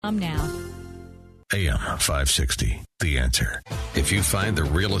AM.com now. AM 560, The Answer. If you find the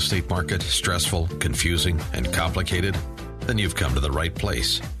real estate market stressful, confusing, and complicated, then you've come to the right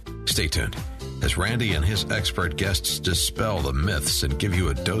place. Stay tuned as Randy and his expert guests dispel the myths and give you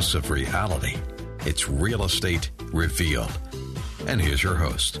a dose of reality. It's Real Estate Revealed. And here's your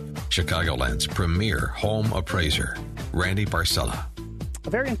host, Chicagoland's premier home appraiser, Randy Barcella. A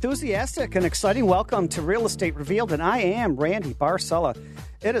very enthusiastic and exciting welcome to Real Estate Revealed, and I am Randy Barcella.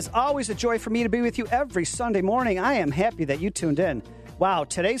 It is always a joy for me to be with you every Sunday morning. I am happy that you tuned in. Wow,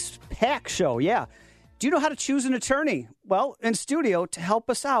 today's packed show, yeah. Do you know how to choose an attorney? Well, in studio to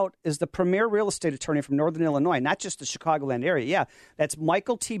help us out is the premier real estate attorney from Northern Illinois, not just the Chicagoland area. Yeah, that's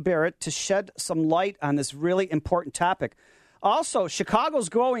Michael T. Barrett to shed some light on this really important topic. Also, Chicago's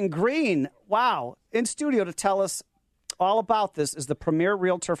going green. Wow. In studio to tell us all about this is the premier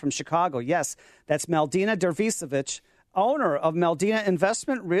realtor from Chicago. Yes, that's Maldina Dervisevich, owner of Maldina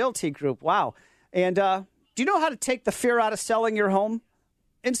Investment Realty Group. Wow. And do you know how to take the fear out of selling your home?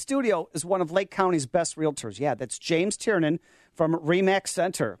 In studio is one of Lake County's best realtors. Yeah, that's James Tiernan from RE/MAX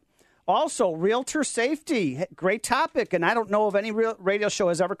Center. Also, realtor safety, great topic. And I don't know if any radio show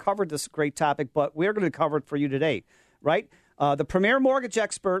has ever covered this great topic, but we're going to cover it for you today, right? The premier mortgage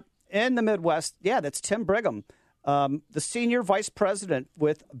expert in the Midwest, yeah, that's Tim Brigham, the senior vice president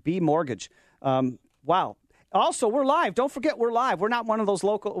with B Mortgage. Wow. Also, we're live. Don't forget we're live. We're not one of those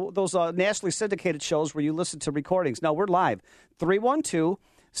nationally syndicated shows where you listen to recordings. No, we're live.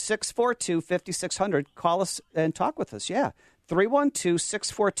 312-642-5600. Call us and talk with us. Yeah.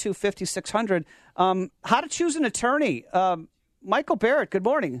 312-642-5600. How to choose an attorney. Michael Barrett, good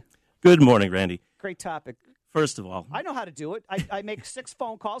morning. Good morning, Randy. Great topic. First of all, I know how to do it. I make 6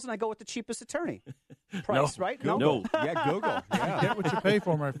 phone calls and I go with the cheapest attorney. Price, no, right? No. Yeah, Google. Yeah. Get what you pay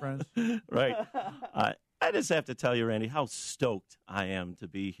for, my friends. Right. I just have to tell you, Randy, how stoked I am to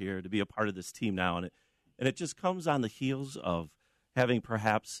be here, to be a part of this team now. And it just comes on the heels of having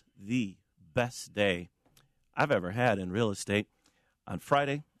perhaps the best day I've ever had in real estate. On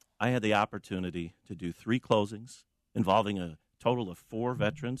Friday, I had the opportunity to do 3 closings involving a total of 4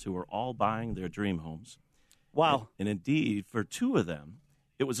 veterans who were all buying their dream homes. Wow. And indeed, for 2 of them,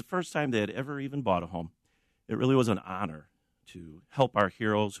 it was the first time they had ever even bought a home. It really was an honor to help our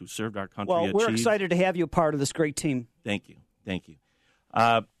heroes who served our country Well, we're achieve. excited to have you a part of this great team. Thank you.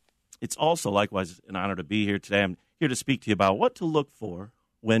 It's also likewise an honor to be here today. I'm here to speak to you about what to look for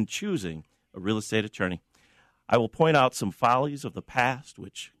when choosing a real estate attorney. I will point out some follies of the past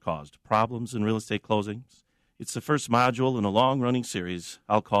which caused problems in real estate closings. It's the first module in a long-running series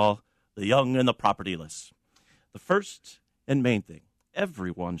I'll call The Young and the Propertyless. The first and main thing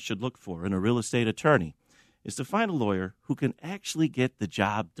everyone should look for in a real estate attorney is to find a lawyer who can actually get the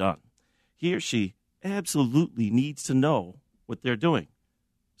job done. He or she absolutely needs to know what they're doing.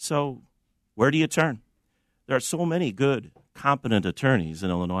 So, where do you turn? There are so many good, competent attorneys in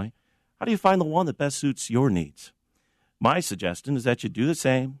Illinois. How do you find the one that best suits your needs? My suggestion is that you do the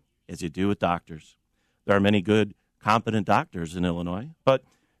same as you do with doctors. There are many good, competent doctors in Illinois, but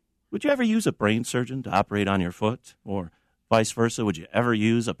would you ever use a brain surgeon to operate on your foot? Or vice versa, would you ever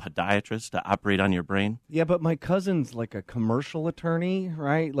use a podiatrist to operate on your brain? Yeah, but my cousin's like a commercial attorney,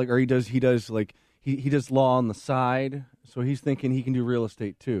 right? Like, or he does law on the side, so he's thinking he can do real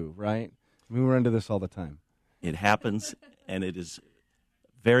estate too, right? I mean, we're into this all the time. It happens, and it is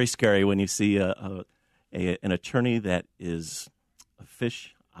very scary when you see an attorney that is a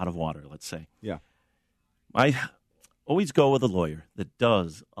fish out of water, let's say. Yeah. I always go with a lawyer that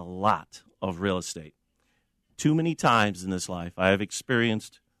does a lot of real estate. Too many times in this life, I have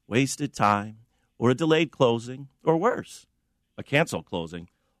experienced wasted time or a delayed closing, or worse, a canceled closing,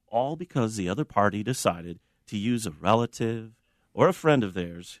 all because the other party decided to use a relative or a friend of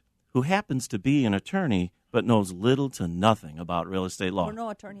theirs who happens to be an attorney but knows little to nothing about real estate law. Or no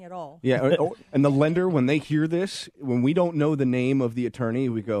attorney at all. Yeah, and the lender, when they hear this, when we don't know the name of the attorney,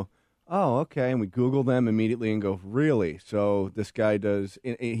 we go, oh, okay, and we Google them immediately and go, really? So this guy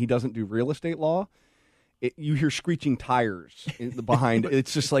he doesn't do real estate law? You hear screeching tires behind.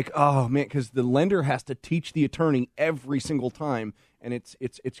 It's just like, oh, man, because the lender has to teach the attorney every single time, and it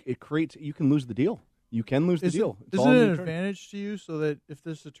creates, you can lose the deal. You can lose the deal. Is it an advantage to you so that if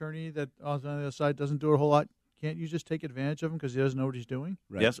this attorney that on the other side doesn't do a whole lot, can't you just take advantage of him because he doesn't know what he's doing?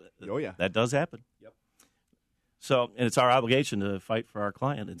 Right. Yes. Oh, yeah. That does happen. Yep. So, and it's our obligation to fight for our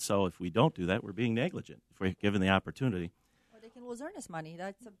client, and so if we don't do that, we're being negligent if we're given the opportunity. Or they can lose earnest money.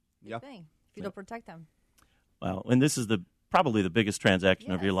 That's a big thing if you don't protect them. Well, and this is probably the biggest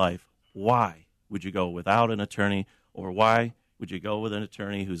transaction of your life. Why would you go without an attorney, or why would you go with an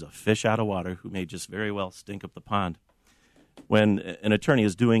attorney who's a fish out of water who may just very well stink up the pond? when an attorney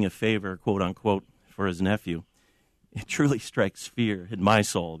is doing a favor, quote unquote, for his nephew, it truly strikes fear in my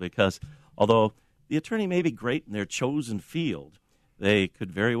soul because although the attorney may be great in their chosen field, they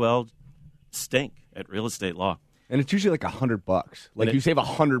could very well stink at real estate law. And it's usually like $100. Like you save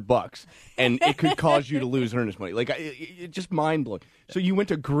 $100, and it could cause you to lose earnest money. Like it's just mind blowing. So you went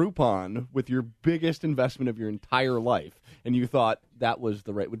to Groupon with your biggest investment of your entire life, and you thought that was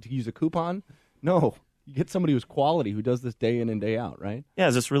the right. Would you use a coupon? No, you get somebody who's quality who does this day in and day out, right? Yeah,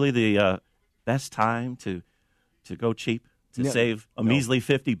 is this really the best time to go cheap to save a measly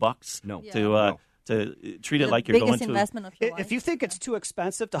 $50? No, to treat it like you're biggest going to investment of your life. If you think it's too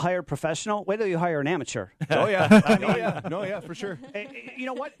expensive to hire a professional, wait till you hire an amateur. Oh yeah, no, yeah, for sure. You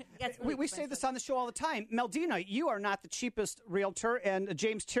know what? We say this on the show all the time. Meldina, you are not the cheapest realtor, and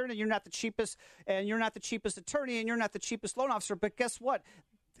James Tiernan, you're not the cheapest, and you're not the cheapest attorney, and you're not the cheapest loan officer. But guess what?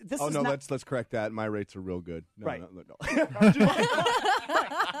 Let's correct that. My rates are real good. No, right. No.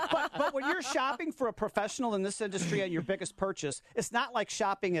 But when you're shopping for a professional in this industry and your biggest purchase, it's not like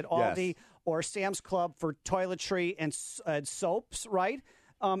shopping at Aldi or Sam's Club for toiletry and soaps, right?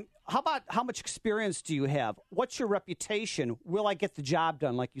 How about how much experience do you have? What's your reputation? Will I get the job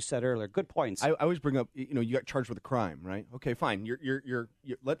done, like you said earlier? Good points. I always bring up, you got charged with a crime, right? Okay, fine.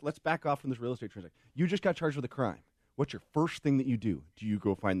 Let's back off from this real estate transaction. You just got charged with a crime. What's your first thing that you do? Do you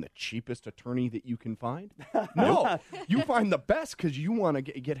go find the cheapest attorney that you can find? No. You find the best because you want to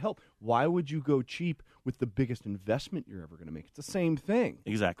get help. Why would you go cheap with the biggest investment you're ever going to make? It's the same thing.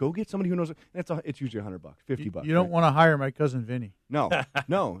 Exactly. Go get somebody who knows. It's usually $100, $50. You don't want to hire my cousin Vinny. No,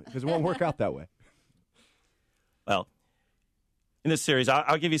 because it won't work out that way. Well, in this series,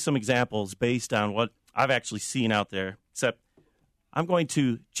 I'll give you some examples based on what I've actually seen out there, except I'm going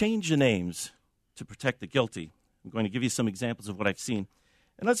to change the names to protect the guilty. I'm going to give you some examples of what I've seen.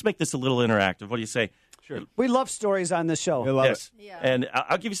 And let's make this a little interactive. What do you say? Sure. We love stories on this show. I love it. Yeah. And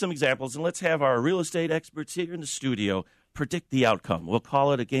I'll give you some examples, and let's have our real estate experts here in the studio predict the outcome. We'll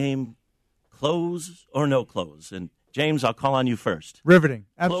call it a game, close or no close. And, James, I'll call on you first. Riveting.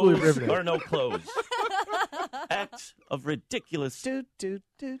 Absolutely Close riveting. or no close. Act of ridiculous.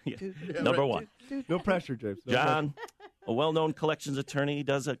 Number one. No pressure, James. No John, a well-known collections attorney,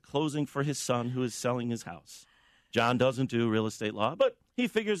 does a closing for his son who is selling his house. John doesn't do real estate law, but he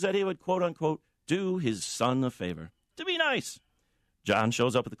figures that he would, quote-unquote, do his son a favor. To be nice. John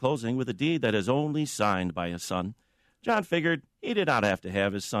shows up at the closing with a deed that is only signed by his son. John figured he did not have to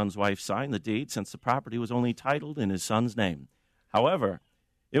have his son's wife sign the deed since the property was only titled in his son's name. However,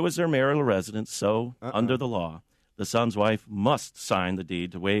 it was their marital residence, so under the law, the son's wife must sign the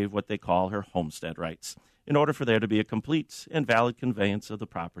deed to waive what they call her homestead rights in order for there to be a complete and valid conveyance of the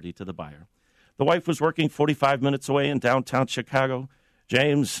property to the buyer. The wife was working 45 minutes away in downtown Chicago.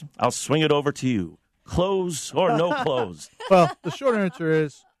 James, I'll swing it over to you. Close or no close? Well, the short answer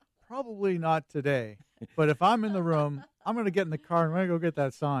is probably not today. But if I'm in the room, I'm going to get in the car and I'm going to go get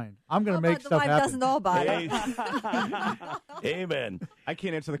that sign. I'm going to make stuff happen. The wife doesn't know about it. Amen. I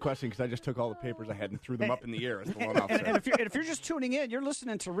can't answer the question because I just took all the papers I had and threw them up in the air as the loan officer. And if you're just tuning in, you're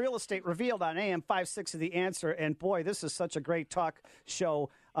listening to Real Estate Revealed on AM 560 The Answer. And, boy, this is such a great talk show.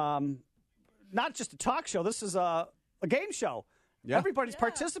 Not just a talk show. This is a game show. Yeah. Everybody's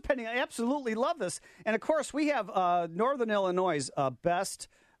participating. I absolutely love this. And, of course, we have Northern Illinois' best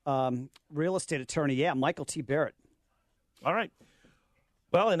real estate attorney, Michael T. Barrett. All right.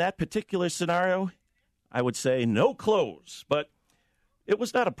 Well, in that particular scenario, I would say no close. But it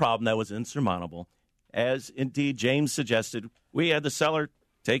was not a problem that was insurmountable. As, indeed, James suggested, we had the seller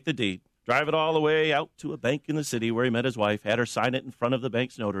take the deed, drive it all the way out to a bank in the city where he met his wife, had her sign it in front of the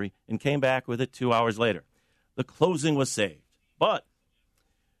bank's notary, and came back with it 2 hours later. The closing was saved. But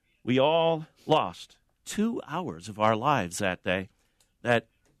we all lost 2 hours of our lives that day that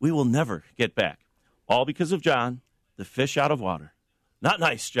we will never get back. All because of John, the fish out of water. Not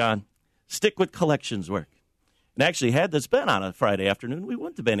nice, John. Stick with collections work. And actually, had this been on a Friday afternoon, we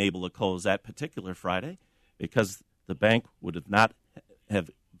wouldn't have been able to close that particular Friday because the bank would have not have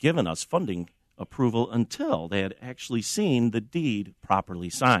given us funding approval until they had actually seen the deed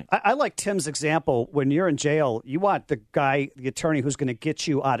properly signed. I like Tim's example. When you're in jail, you want the attorney who's going to get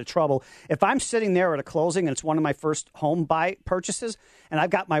you out of trouble. If I'm sitting there at a closing and it's one of my first home buy purchases and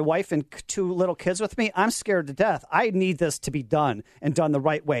I've got my wife and 2 little kids with me, I'm scared to death. I need this to be done and done the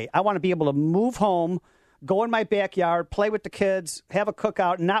right way. I want to be able to move home, go in my backyard, play with the kids, have a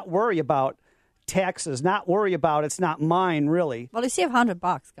cookout, and not worry about taxes, not worry about it's not mine, really. Well, you save $100.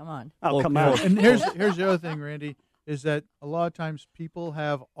 Come on. Oh, come on. And here's the other thing, Randy, is that a lot of times people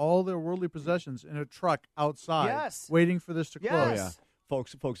have all their worldly possessions in a truck outside waiting for this to close. Yes.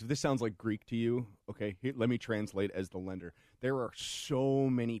 folks, if this sounds like Greek to you, okay, here, let me translate as the lender. There are so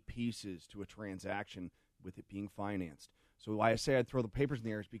many pieces to a transaction with it being financed. So why I say I'd throw the papers in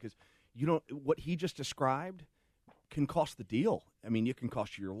the air is because what he just described can cost the deal. I mean, it can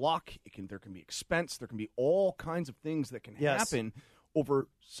cost you your luck. There can be expense. There can be all kinds of things that can happen over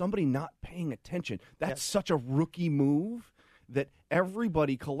somebody not paying attention. That's such a rookie move that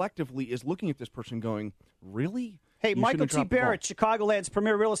everybody collectively is looking at this person going, really? Hey, Michael T. Barrett, Chicagoland's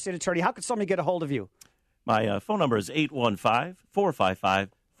premier real estate attorney. How can somebody get a hold of you? My phone number is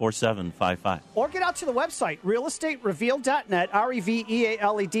 815-455-4755. Or get out to the website, realestaterevealed.net,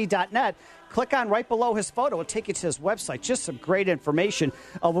 revealed.net. Click on right below his photo. It'll take you to his website. Just some great information.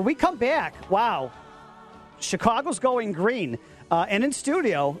 When we come back, wow, Chicago's going green. And in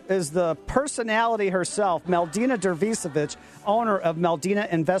studio is the personality herself, Meldina Dervisevic, owner of Meldina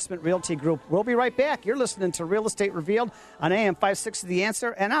Investment Realty Group. We'll be right back. You're listening to Real Estate Revealed on AM 560 The Answer,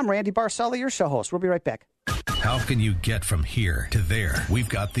 and I'm Randy Barcella, your show host. We'll be right back. How can you get from here to there? We've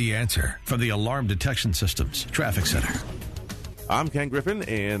got the answer from the Alarm Detection Systems Traffic Center. I'm Ken Griffin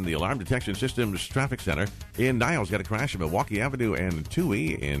in the Alarm Detection Systems Traffic Center. In Niles, got a crash at Milwaukee Avenue and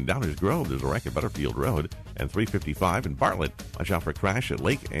 2E. In Downers Grove, there's a wreck at Butterfield Road and 355 in Bartlett. Watch out for a crash at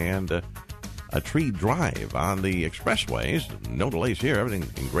Lake and a Tree Drive on the expressways. No delays here. Everything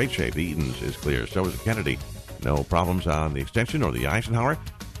in great shape. Eaton's is clear. So is the Kennedy. No problems on the extension or the Eisenhower.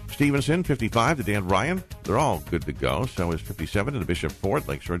 Stevenson, 55 to Dan Ryan. They're all good to go. So is 57 to the Bishop Fort.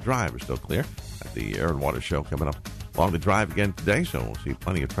 Lakeshore Drive is still clear. At the Air and Water Show coming up along the drive again today, so we'll see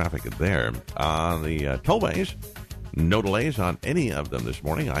plenty of traffic there. On the tollways, no delays on any of them this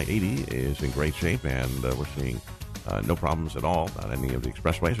morning. I-80 is in great shape, and we're seeing no problems at all on any of the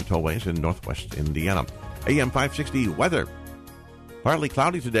expressways or tollways in northwest Indiana. AM 560 weather. Partly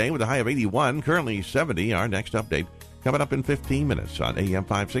cloudy today with a high of 81, currently 70. Our next update coming up in 15 minutes on AM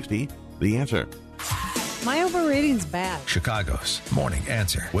 560, The Answer. My overrating's bad. Chicago's Morning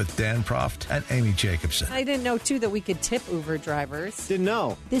Answer with Dan Proft and Amy Jacobson. I didn't know, too, that we could tip Uber drivers. Didn't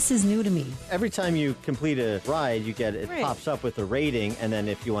know. This is new to me. Every time you complete a ride, it pops up with a rating, and then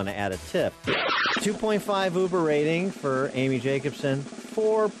if you want to add a tip. 2.5 Uber rating for Amy Jacobson,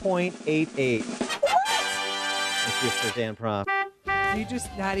 4.88. What? Thank you for Dan Proft. You just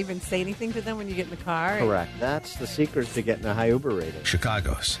not even say anything to them when you get in the car? Correct. That's the secret to getting a high Uber rating.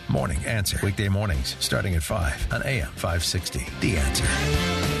 Chicago's Morning Answer. Weekday mornings starting at 5 on AM 560. The Answer.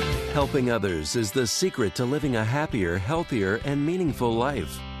 Helping others is the secret to living a happier, healthier, and meaningful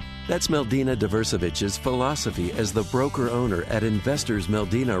life. That's Meldina Dervisevic's philosophy as the broker-owner at Investors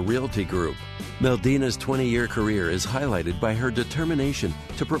Meldina Realty Group. Meldina's 20-year career is highlighted by her determination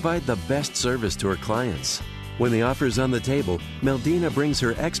to provide the best service to her clients. When the offer's on the table, Meldina brings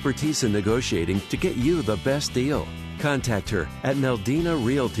her expertise in negotiating to get you the best deal. Contact her at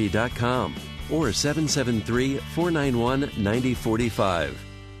meldinarealty.com or 773-491-9045.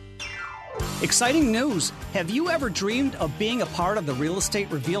 Exciting news. Have you ever dreamed of being a part of the Real Estate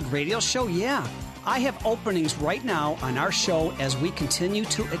Revealed radio show? Yeah. I have openings right now on our show as we continue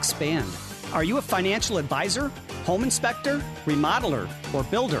to expand. Are you a financial advisor, home inspector, remodeler, or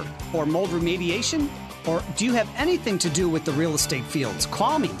builder, or mold remediation? Or do you have anything to do with the real estate fields?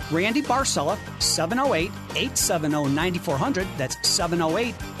 Call me, Randy Barcella, 708-870-9400. That's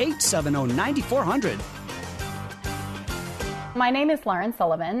 708-870-9400. My name is Lauren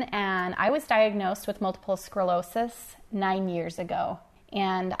Sullivan, and I was diagnosed with multiple sclerosis 9 years ago,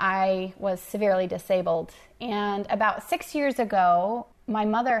 and I was severely disabled. And about 6 years ago, my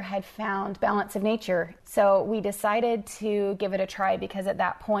mother had found Balance of Nature, so we decided to give it a try because at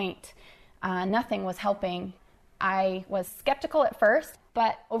that point, nothing was helping. I was skeptical at first,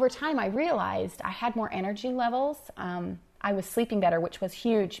 but over time I realized I had more energy levels. I was sleeping better, which was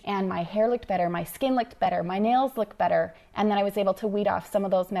huge, and my hair looked better, my skin looked better, my nails looked better, and then I was able to weed off some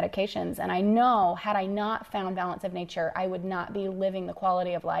of those medications. And I know, had I not found Balance of Nature, I would not be living the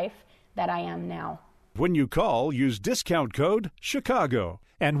quality of life that I am now. When you call, use discount code CHICAGO,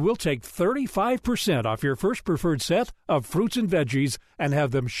 and we'll take 35% off your first preferred set of fruits and veggies and have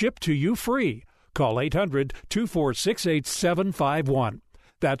them shipped to you free. Call 800-246-8751.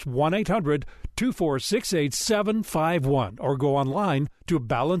 That's 1-800-246-8751, or go online to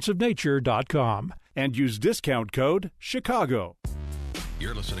balanceofnature.com and use discount code CHICAGO.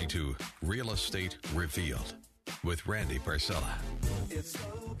 You're listening to Real Estate Revealed with Randy Barcella. It's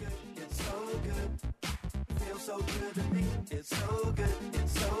so good, it's so good. Feels so good to me. It's so good,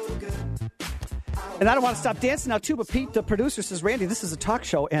 it's so good. And I don't want to stop dancing now, too, but Pete, the producer, says, Randy, this is a talk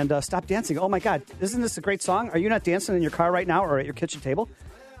show, and stop dancing. Oh, my God. Isn't this a great song? Are you not dancing in your car right now or at your kitchen table?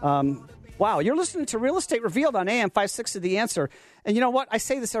 Well, Wow, you're listening to Real Estate Revealed on AM 560 The Answer. And you know what? I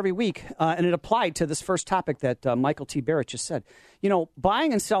say this every week, and it applied to this first topic that Michael T. Barrett just said. You know,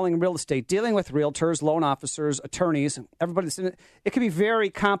 buying and selling real estate, dealing with realtors, loan officers, attorneys, everybody that's in it, it can be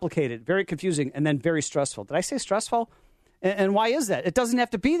very complicated, very confusing, and then very stressful. Did I say stressful? And why is that? It doesn't have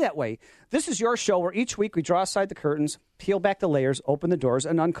to be that way. This is your show where each week we draw aside the curtains, peel back the layers, open the doors,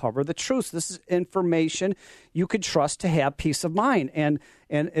 and uncover the truth. This is information you could trust to have peace of mind. And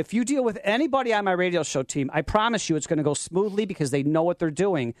if you deal with anybody on my radio show team, I promise you it's going to go smoothly because they know what they're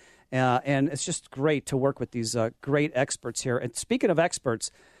doing. And it's just great to work with these great experts here. And speaking of experts,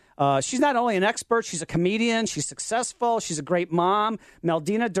 she's not only an expert, she's a comedian, she's successful, she's a great mom.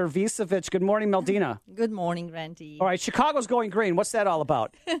 Meldina Dervisovich. Good morning, Meldina. Good morning, Randy. All right, Chicago's going green. What's that all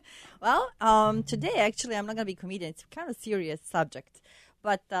about? Well, today, actually, I'm not going to be a comedian. It's kind of a serious subject.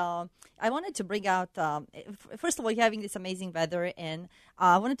 But I wanted to bring out, first of all, you're having this amazing weather, and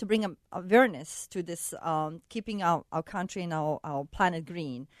I wanted to bring awareness to this, keeping our country and our planet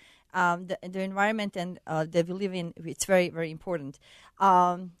green. The environment and that we live in, it's very, very important.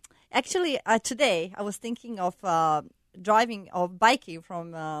 Actually, today I was thinking of driving or biking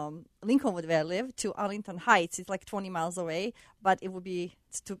from Lincolnwood, where I live, to Arlington Heights. It's like 20 miles away, but it would be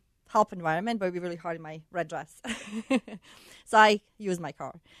to help environment, but it would be really hard in my red dress. So I use my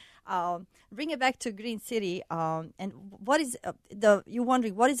car. Bring it back to Green City, and what is you're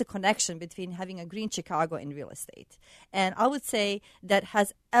wondering what is the connection between having a green Chicago and real estate? And I would say that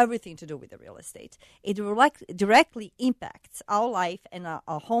has everything to do with the real estate. It directly impacts our life and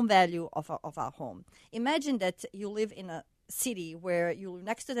our home value of our home. Imagine that you live in a city where you live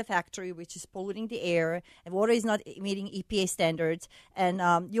next to the factory, which is polluting the air, and water is not meeting EPA standards, and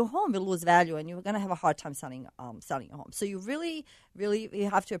your home will lose value, and you're going to have a hard time selling your home. So you really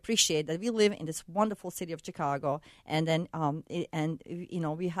have to appreciate that we live in this wonderful city of Chicago, and then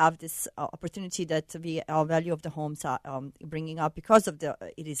we have this opportunity that our value of the homes are bringing up because of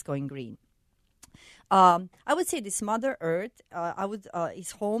it is going green. I would say this Mother Earth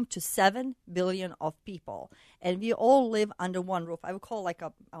is home to 7 billion of people, and we all live under one roof. I would call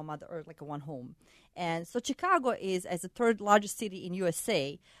our Mother Earth like a one home. And so Chicago is, as the third largest city in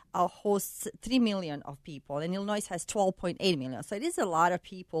USA, hosts 3 million of people, and Illinois has 12.8 million. So it is a lot of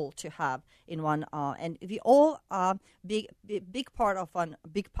people to have in one, and we all are big part of one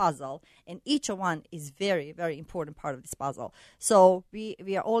big puzzle, and each one is very, very important part of this puzzle. So we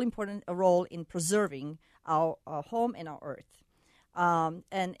are all important a role in preserving our home and our earth.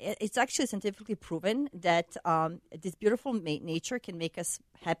 And it's actually scientifically proven that this beautiful nature can make us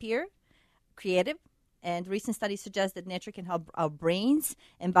happier, creative, and recent studies suggest that nature can help our brains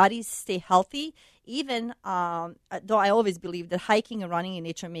and bodies stay healthy, even though I always believe that hiking and running in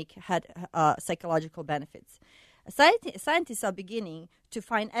nature had psychological benefits. Scientists are beginning to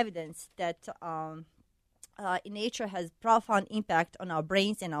find evidence that nature has profound impact on our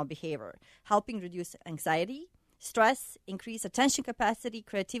brains and our behavior, helping reduce anxiety, stress, increase attention capacity,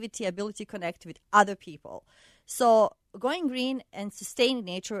 creativity, ability to connect with other people. So going green and sustaining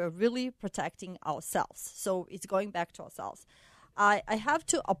nature are really protecting ourselves. So it's going back to ourselves. I have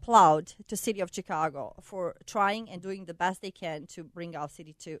to applaud the city of Chicago for trying and doing the best they can to bring our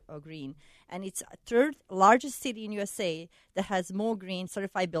city to green. And it's third largest city in USA that has more green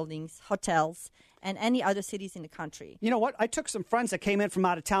certified buildings, hotels, and any other cities in the country. You know what? I took some friends that came in from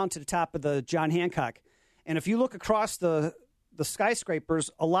out of town to the top of the John Hancock. And if you look across the skyscrapers,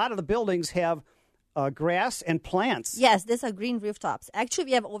 a lot of the buildings have grass and plants. Yes, these are green rooftops. Actually,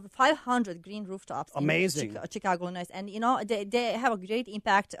 we have over 500 green rooftops. Amazing. In Chicago, Illinois. And, they have a great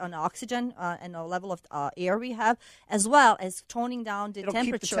impact on oxygen and the level of air we have, as well as toning down the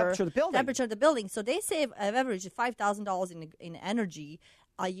temperature. Keep the temperature of the building. Temperature of the building. So they save an average of $5,000 in energy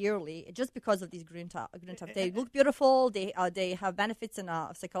yearly, just because of these green tops. They look beautiful. They have benefits and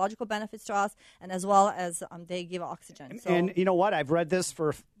psychological benefits to us, and as well as they give oxygen. So, and you know what? I've read this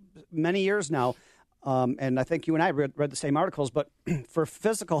for many years now. And I think you and I read the same articles, but for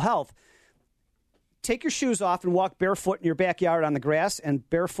physical health, take your shoes off and walk barefoot in your backyard on the grass and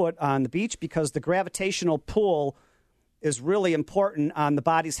barefoot on the beach, because the gravitational pull is really important on the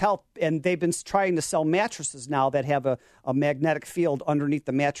body's health. And they've been trying to sell mattresses now that have a magnetic field underneath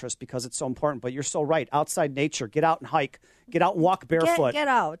the mattress because it's so important. But you're so right. Outside nature, get out and hike, get out and walk barefoot. Get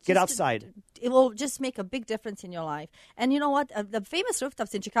out. Get outside. It will just make a big difference in your life. And you know what? The famous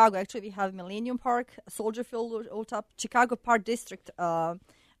rooftops in Chicago, actually, we have Millennium Park, Soldier Field rooftop, Chicago Park District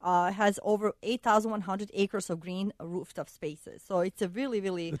has over 8,100 acres of green rooftop spaces. So it's a really,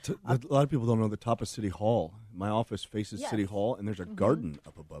 really... A lot of people don't know the top of City Hall My office faces Yes. City Hall, and there's a garden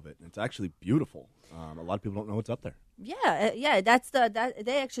up above it. And it's actually beautiful. A lot of people don't know what's up there. Yeah.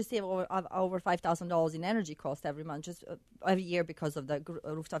 They actually save over $5,000 in energy cost every month, just every year because of the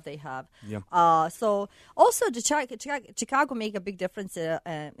rooftop they have. Yeah. So also, Chicago make a big difference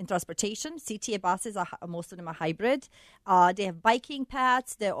in transportation. CTA buses most of them are hybrid. They have biking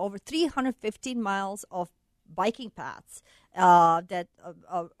paths. There are over 315 miles of biking paths that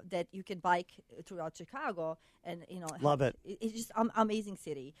you can bike throughout Chicago, and Love it. It's just amazing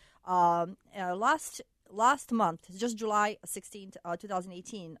city. Last month, just July 16th,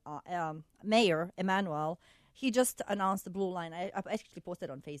 2018, Mayor Emanuel, he just announced the Blue Line. I actually posted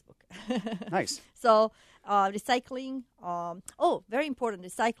on Facebook. Nice. So recycling. Very important,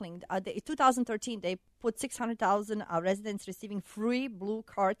 recycling. In 2013, they put 600,000 residents receiving free blue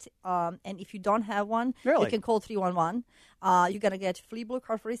card. And if you don't have one, Really? you can call 311. You're going to get free blue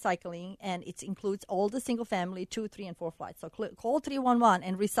card for recycling, and it includes all the single family, 2, 3, and 4 flights. So call 311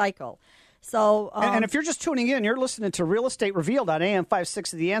 and recycle. So, and if you're just tuning in, you're listening to Real Estate Revealed on AM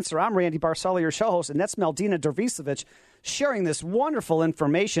 560 The Answer. I'm Randy Barcella, your show host, and that's Meldina Dervisovich sharing this wonderful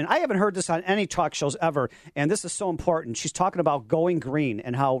information. I haven't heard this on any talk shows ever, and this is so important. She's talking about going green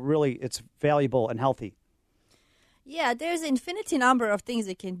and how really it's valuable and healthy. Yeah, there's an infinity number of things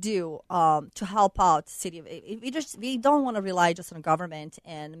we can do to help out the city. We don't want to rely just on government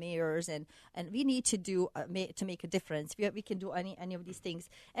and mayors, and we need to do to make a difference. We can do any of these things,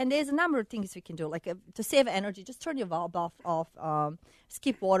 and there's a number of things we can do, like to save energy. Just turn your valve off.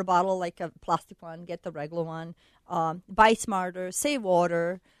 Skip water bottle, like a plastic one. Get the regular one. Buy smarter. Save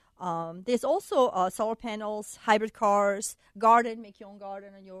water. There's also solar panels, hybrid cars, garden. Make your own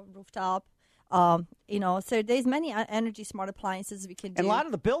garden on your rooftop. So there's many energy smart appliances we can do. And a lot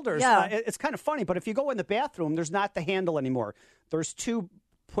of the builders, it's kind of funny, but if you go in the bathroom, there's not the handle anymore. There's 2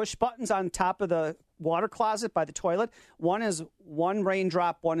 push buttons on top of the water closet by the toilet. One is 1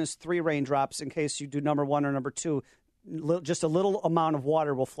 raindrop, one is 3 raindrops in case you do number 1 or number 2. Just a little amount of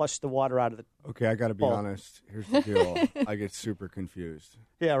water will flush the water out of the Okay, I got to be honest. Here's the deal. I get super confused.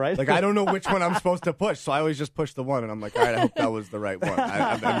 Yeah, right? Like, I don't know which one I'm supposed to push, so I always just push the one, and I'm like, all right, I hope that was the right one.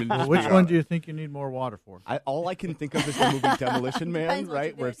 Well, which one do you think you need more water for? All I can think of is the movie Demolition Man,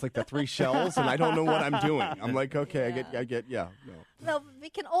 right, where it's like the 3 shells, and I don't know what I'm doing. I'm like, okay, I get, no. Well, we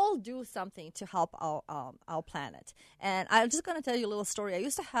can all do something to help our planet. And I'm just going to tell you a little story. I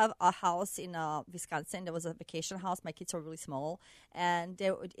used to have a house in Wisconsin. There was a vacation house. My kids were really small. And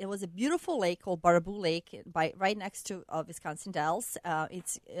it was a beautiful lake called Baraboo Lake right next to Wisconsin Dells.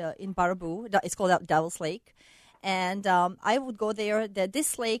 It's in Baraboo. It's called Devil's Lake. And I would go there.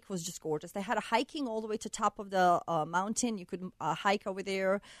 This lake was just gorgeous. They had a hiking all the way to top of the mountain. You could hike over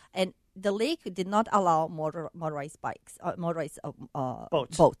there. And the lake did not allow motorized boats.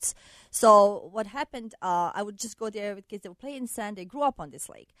 So what happened, I would just go there with kids. They would play in sand. They grew up on this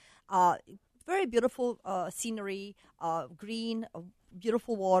lake. Very beautiful scenery, green,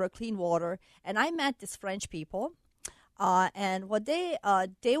 beautiful water, clean water. And I met these French people. And what they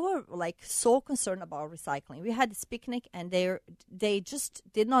were like so concerned about recycling. We had this picnic, and they just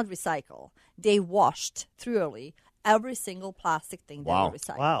did not recycle. They washed thoroughly every single plastic thing they would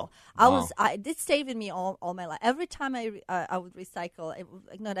recycle. Wow. This stayed with me all my life. Every time I would recycle,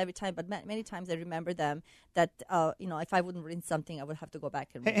 not every time, but many times I remember them that if I wouldn't rinse something, I would have to go back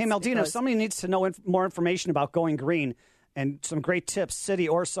and rinse. Hey, Meldina, if somebody needs to know more information about going green and some great tips, city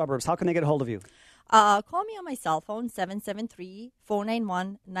or suburbs, how can they get a hold of you? Call me on my cell phone,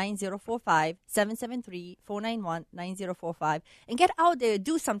 773-491-9045, 773-491-9045, and get out there,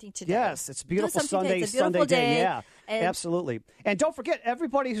 do something today. Yes, it's a beautiful Sunday day. Yeah, absolutely. And don't forget,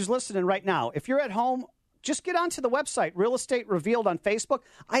 everybody who's listening right now, if you're at home, just get onto the website, Real Estate Revealed on Facebook.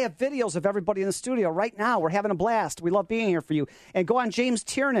 I have videos of everybody in the studio right now. We're having a blast. We love being here for you. And go on James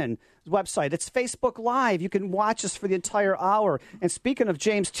Tiernan's website. It's Facebook Live. You can watch us for the entire hour. And speaking of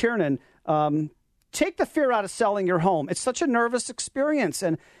James Tiernan, take the fear out of selling your home. It's such a nervous experience,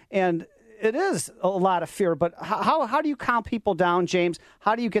 and it is a lot of fear. But how do you calm people down, James?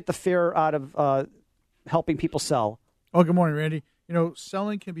 How do you get the fear out of helping people sell? Oh, good morning, Randy.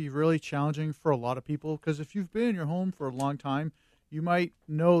 Selling can be really challenging for a lot of people because if you've been in your home for a long time, you might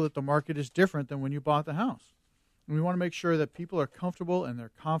know that the market is different than when you bought the house. And we want to make sure that people are comfortable and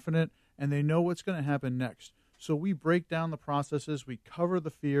they're confident and they know what's going to happen next. So we break down the processes, we cover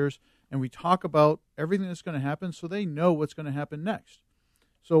the fears, and we talk about everything that's going to happen so they know what's going to happen next.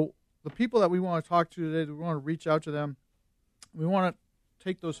 So the people that we want to talk to today, we want to reach out to them. We want to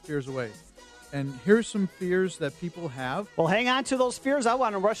take those fears away. And here's some fears that people have. Well, hang on to those fears. I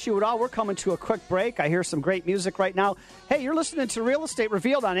want to rush you at all. We're coming to a quick break. I hear some great music right now. Hey, you're listening to Real Estate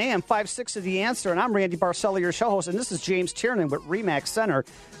Revealed on AM 560 The Answer, and I'm Randy Barcella, your show host, and this is James Tiernan with RE/MAX Center,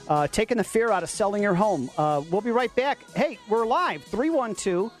 taking the fear out of selling your home. We'll be right back. Hey, we're live,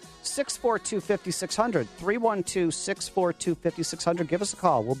 312-642-5600, 312-642-5600. Give us a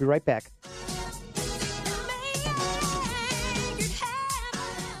call. We'll be right back.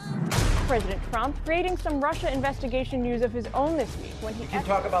 President Trump creating some Russia investigation news of his own this week when he... You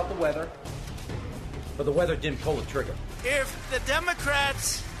talk about the weather, but the weather didn't pull the trigger. If the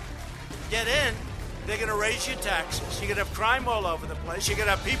Democrats get in, they're going to raise your taxes. You're going to have crime all over the place. You're going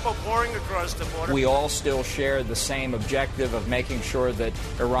to have people pouring across the border. We all still share the same objective of making sure that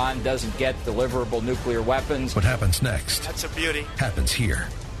Iran doesn't get deliverable nuclear weapons. What happens next? That's a beauty. Happens here.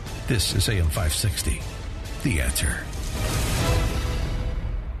 This is AM 560. The Answer.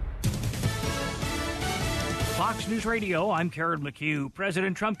 Fox News Radio, I'm Karen McHugh.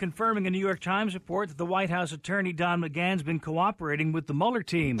 President Trump confirming a New York Times report that the White House attorney Don McGahn's been cooperating with the Mueller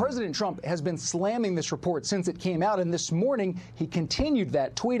team. President Trump has been slamming this report since it came out, and this morning he continued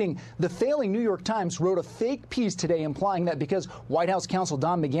that, tweeting, "The failing New York Times wrote a fake piece today implying that because White House counsel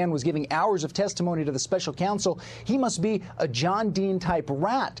Don McGahn was giving hours of testimony to the special counsel, he must be a John Dean-type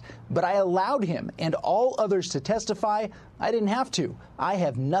rat. But I allowed him and all others to testify. I didn't have to. I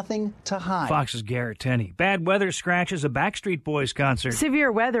have nothing to hide." Fox's Garrett Tenney. Bad weather scratches a Backstreet Boys concert.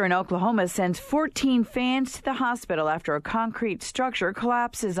 Severe weather in Oklahoma sends 14 fans to the hospital after a concrete structure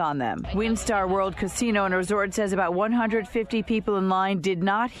collapses on them. WinStar World Casino and Resort says about 150 people in line did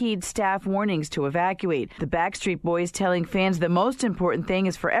not heed staff warnings to evacuate. The Backstreet Boys telling fans the most important thing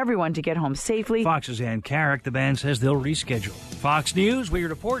is for everyone to get home safely. Fox's Ann Carrick. The band says they'll reschedule. Fox News, we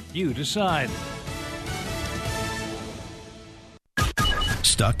report, you decide.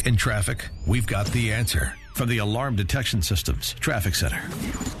 Stuck in traffic? We've got the answer from the Alarm Detection Systems Traffic Center.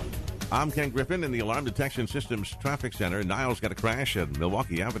 I'm Ken Griffin in the Alarm Detection Systems Traffic Center. Niles got a crash at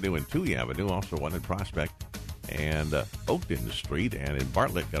Milwaukee Avenue and Toohey Avenue, also one in Prospect and Oakton Street, and in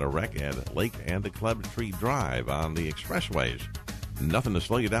Bartlett got a wreck at Lake and the Club Tree Drive on the expressways. Nothing to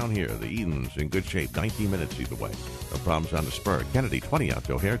slow you down here. The Eden's in good shape, 19 minutes either way. No problems on the spur. Kennedy, 20 out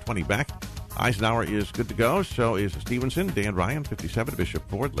to O'Hare, 20 back. Eisenhower is good to go. So is Stevenson. Dan Ryan, 57 Bishop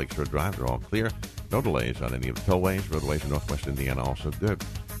Ford. Lakeshore Drive are all clear. No delays on any of the tollways. Roadways in Northwest Indiana also good.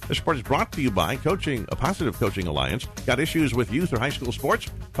 This report is brought to you by A Positive Coaching Alliance. Got issues with youth or high school sports?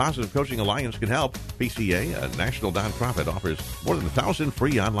 Positive Coaching Alliance can help. PCA, a national nonprofit, offers more than 1,000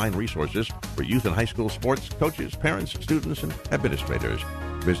 free online resources for youth and high school sports coaches, parents, students, and administrators.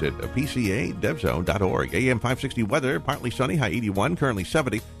 Visit PCADevZone.org. AM 560 weather, partly sunny, high 81, currently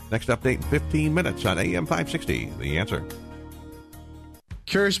 70. Next update in 15 minutes on AM 560. The Answer.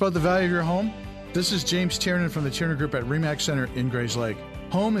 Curious about the value of your home? This is James Tiernan from the Tiernan Group at RE/MAX Center in Grays Lake.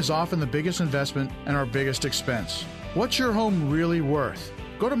 Home is often the biggest investment and our biggest expense. What's your home really worth?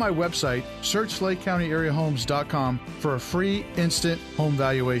 Go to my website, search LakeCountyAreaHomes.com for a free instant home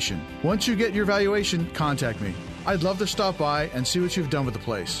valuation. Once you get your valuation, contact me. I'd love to stop by and see what you've done with the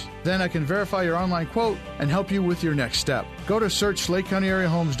place. Then I can verify your online quote and help you with your next step. Go to search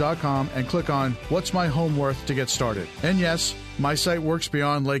LakeCountyAreaHomes.com and click on What's My Home Worth to get started. And yes, my site works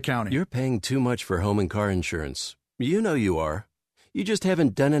beyond Lake County. You're paying too much for home and car insurance. You know you are. You just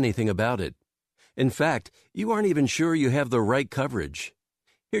haven't done anything about it. In fact, you aren't even sure you have the right coverage.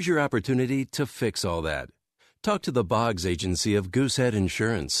 Here's your opportunity to fix all that. Talk to the Boggs Agency of Goosehead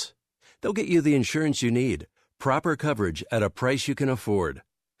Insurance. They'll get you the insurance you need, proper coverage at a price you can afford.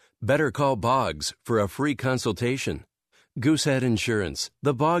 Better call Boggs for a free consultation. Goosehead Insurance,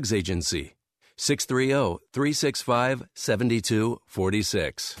 the Boggs Agency.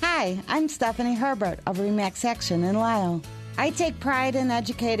 630-365-7246. Hi, I'm Stephanie Herbert of RE/MAX Action in Lisle. I take pride in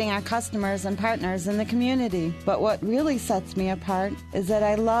educating our customers and partners in the community, but what really sets me apart is that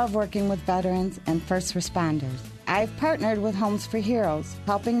I love working with veterans and first responders. I've partnered with Homes for Heroes,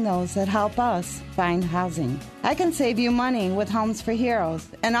 helping those that help us find housing. I can save you money with Homes for Heroes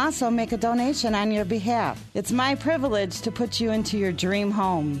and also make a donation on your behalf. It's my privilege to put you into your dream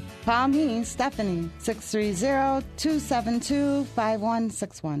home. Call me, Stephanie,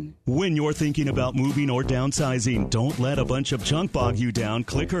 630-272-5161. When you're thinking about moving or downsizing, don't let a bunch of junk bog you down.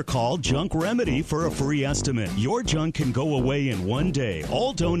 Click or call Junk Remedy for a free estimate. Your junk can go away in one day.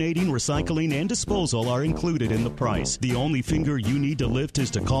 All donating, recycling, and disposal are included in the price. The only finger you need to lift is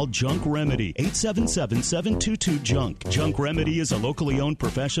to call Junk Remedy, 877-72 722-JUNK. Junk Remedy is a locally owned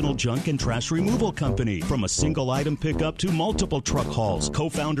professional junk and trash removal company. From a single item pickup to multiple truck hauls,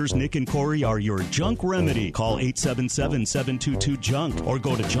 co-founders Nick and Corey are your Junk Remedy. Call 877-722-JUNK or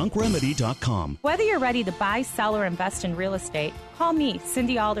go to junkremedy.com. Whether you're ready to buy, sell, or invest in real estate, call me,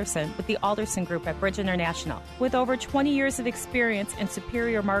 Cindy Alderson, with the Alderson Group at Bridge International. With over 20 years of experience and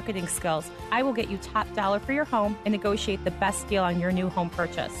superior marketing skills, I will get you top dollar for your home and negotiate the best deal on your new home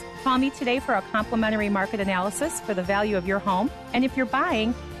purchase. Call me today for a complimentary market analysis for the value of your home. And if you're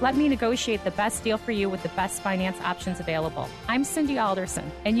buying, let me negotiate the best deal for you with the best finance options available. I'm Cindy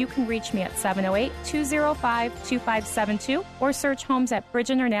Alderson, and you can reach me at 708-205-2572 or search homes at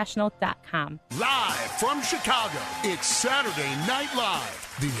bridgeinternational.com. Live from Chicago, it's Saturday Night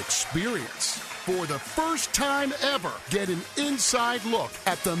Live, the experience. For the first time ever, get an inside look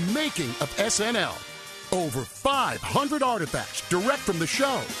at the making of SNL. Over 500 artifacts direct from the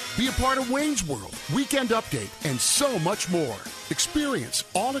show. Be a part of Wayne's World, Weekend Update, and so much more. Experience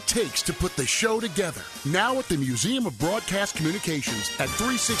all it takes to put the show together. Now at the Museum of Broadcast Communications at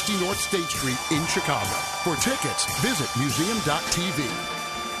 360 North State Street in Chicago. For tickets, visit museum.tv.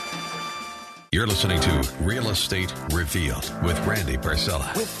 You're listening to Real Estate Revealed with Randy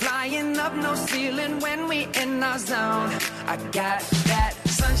Barcella. We're flying up no ceiling when we in our zone. I got that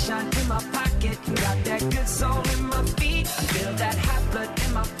sunshine in my pocket, got that good soul in my feet. I feel that hot blood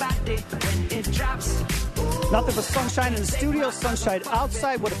in my body when it drops. Nothing but sunshine in the studio, sunshine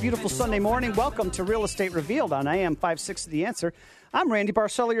outside. What a beautiful Sunday morning. Welcome to Real Estate Revealed on AM 560 The Answer. I'm Randy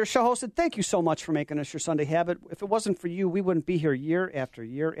Barcella, your show host, and thank you so much for making us your Sunday habit. If it wasn't for you, we wouldn't be here year after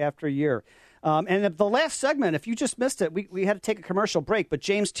year after year. And the last segment, if you just missed it, we had to take a commercial break, but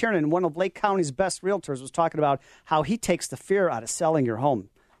James Tiernan, one of Lake County's best realtors, was talking about how he takes the fear out of selling your home.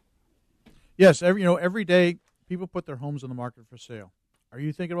 Yes, every day people put their homes on the market for sale. Are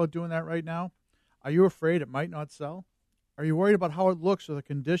you thinking about doing that right now? Are you afraid it might not sell? Are you worried about how it looks or the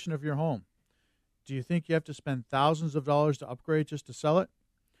condition of your home? Do you think you have to spend thousands of dollars to upgrade just to sell it?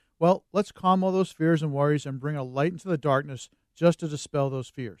 Well, let's calm all those fears and worries and bring a light into the darkness just to dispel those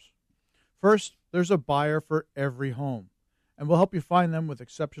fears. First, there's a buyer for every home, and we'll help you find them with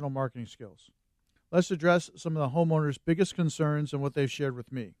exceptional marketing skills. Let's address some of the homeowners' biggest concerns and what they've shared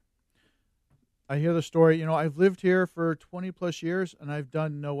with me. I hear the story, I've lived here for 20-plus years, and I've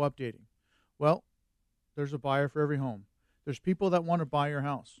done no updating. Well, there's a buyer for every home. There's people that want to buy your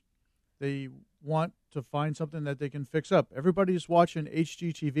house. They want to find something that they can fix up. Everybody's watching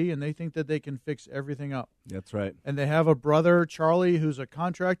HGTV, and they think that they can fix everything up. That's right. And they have a brother, Charlie, who's a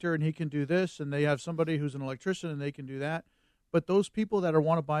contractor, and he can do this, and they have somebody who's an electrician, and they can do that. But those people that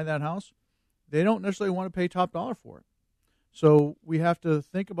want to buy that house, they don't necessarily want to pay top dollar for it. So we have to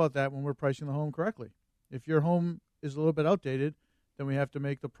think about that when we're pricing the home correctly. If your home is a little bit outdated, then we have to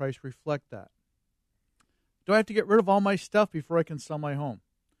make the price reflect that. Do I have to get rid of all my stuff before I can sell my home?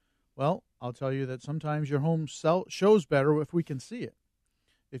 Well, I'll tell you that sometimes your home shows better if we can see it.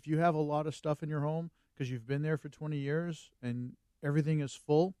 If you have a lot of stuff in your home because you've been there for 20 years and everything is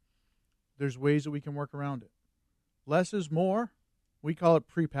full, there's ways that we can work around it. Less is more. We call it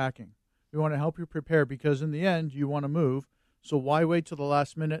pre-packing. We want to help you prepare because in the end, you want to move. So why wait till the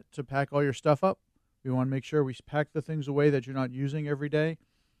last minute to pack all your stuff up? We want to make sure we pack the things away that you're not using every day.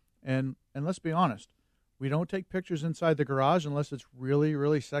 And let's be honest. We don't take pictures inside the garage unless it's really,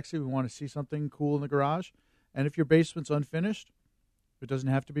 really sexy. We want to see something cool in the garage. And if your basement's unfinished, it doesn't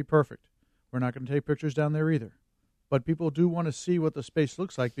have to be perfect. We're not going to take pictures down there either. But people do want to see what the space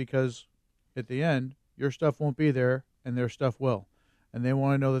looks like because at the end, your stuff won't be there and their stuff will. And they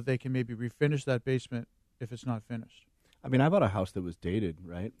want to know that they can maybe refinish that basement if it's not finished. I mean, I bought a house that was dated,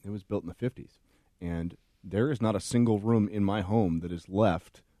 right? It was built in the 50s. And there is not a single room in my home that is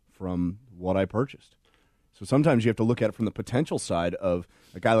left from what I purchased. So sometimes you have to look at it from the potential side of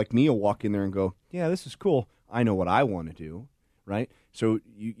a guy like me will walk in there and go, yeah, this is cool. I know what I want to do, right? So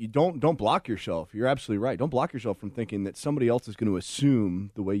you don't block yourself. You're absolutely right. Don't block yourself from thinking that somebody else is going to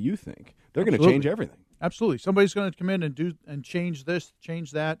assume the way you think. They're going to change everything. Absolutely. Somebody's going to come in and change this,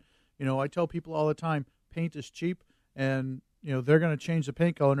 change that. I tell people all the time, paint is cheap, and they're going to change the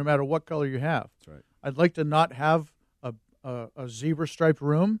paint color no matter what color you have. That's right. I'd like to not have a zebra striped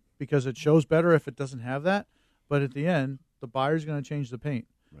room because it shows better if it doesn't have that. But at the end, the buyer's going to change the paint.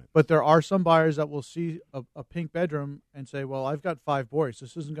 Right. But there are some buyers that will see a pink bedroom and say, well, I've got 5 boys.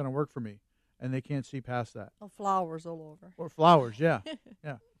 This isn't going to work for me. And they can't see past that. Oh, flowers all over. Or flowers, yeah.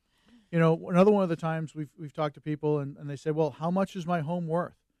 Yeah. Another one of the times we've talked to people and they say, well, how much is my home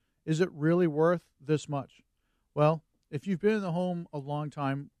worth? Is it really worth this much? Well, if you've been in the home a long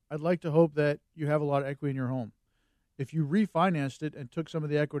time, I'd like to hope that you have a lot of equity in your home. If you refinanced it and took some of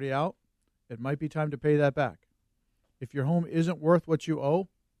the equity out, it might be time to pay that back. If your home isn't worth what you owe,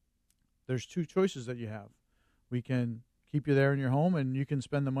 there's two choices that you have. We can keep you there in your home, and you can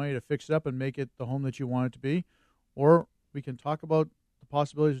spend the money to fix it up and make it the home that you want it to be, or we can talk about the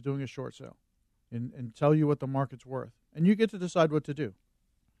possibilities of doing a short sale and tell you what the market's worth, and you get to decide what to do.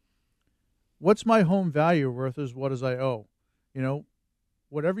 What's my home value worth is what is I owe. You know,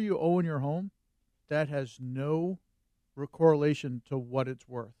 whatever you owe in your home, that has no correlation to what it's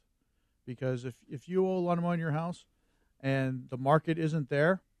worth. Because if you owe a lot of money in your house and the market isn't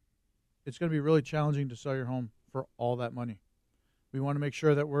there, it's going to be really challenging to sell your home for all that money. We want to make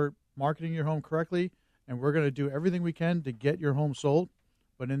sure that we're marketing your home correctly, and we're going to do everything we can to get your home sold.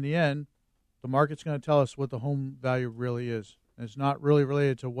 But in the end, the market's going to tell us what the home value really is. And it's not really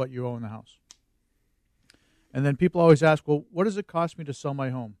related to what you owe in the house. And then people always ask, well, what does it cost me to sell my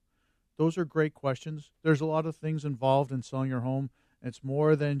home? Those are great questions. There's a lot of things involved in selling your home. It's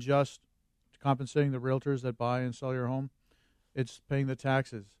more than just compensating the realtors that buy and sell your home. It's paying the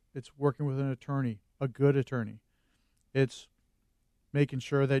taxes. It's working with an attorney, a good attorney. It's making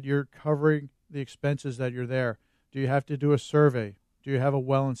sure that you're covering the expenses that you're there. Do you have to do a survey? Do you have a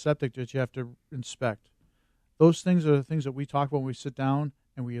well and septic that you have to inspect? Those things are the things that we talk about when we sit down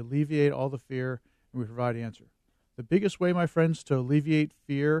and we alleviate all the fear and we provide answer. The biggest way, my friends, to alleviate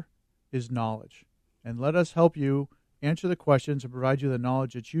fear is knowledge. And let us help you answer the questions and provide you the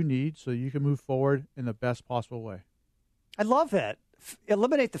knowledge that you need so you can move forward in the best possible way. I love that.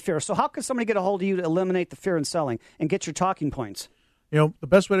 Eliminate the fear. So how can somebody get a hold of you to eliminate the fear in selling and get your talking points? You know, the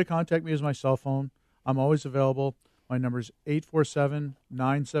best way to contact me is my cell phone. I'm always available. My number is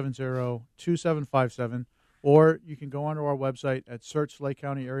 847-970-2757. Or you can go onto our website at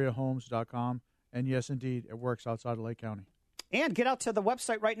searchLakeCountyAreaHomes.com. And yes, indeed, it works outside of Lake County. And get out to the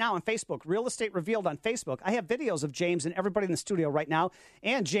website right now on Facebook, Real Estate Revealed on Facebook. I have videos of James and everybody in the studio right now,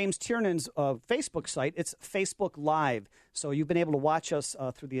 and James Tiernan's Facebook site. It's Facebook Live, so you've been able to watch us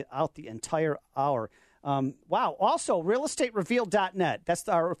throughout the entire hour. Wow. Also, realestaterevealed.net. That's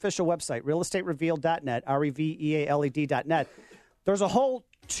our official website, realestaterevealed.net, REVEALED.net. There's a whole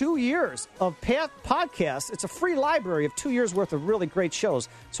 2 years of podcasts. It's a free library of 2 years worth of really great shows.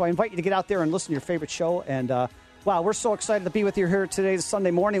 So I invite you to get out there and listen to your favorite show. And wow, we're so excited to be with you here today, Sunday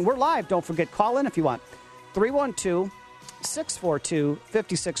morning. We're live. Don't forget, call in if you want.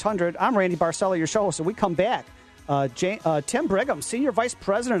 312-642-5600. I'm Randy Barcella, your show host. So we come back. Tim Brigham, Senior Vice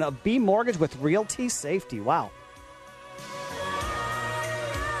President of B Mortgage with Realty Safety. Wow.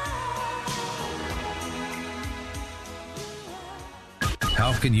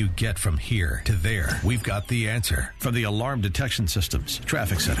 How can you get from here to there? We've got the answer from the Alarm Detection Systems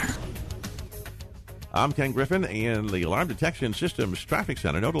Traffic Center. I'm Ken Griffin, and the Alarm Detection Systems Traffic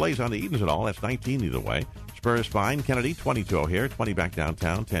Center. No delays on the Edens at all. That's 19 either way. Spurs fine. Kennedy, 22 O'Hare, 20 back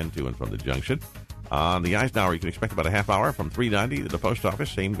downtown, 10 to and from the junction. On the Eisenhower, you can expect about a half hour from 390 to the post office.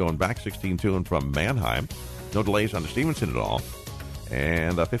 Same going back, 16 to and from Manheim. No delays on the Stevenson at all.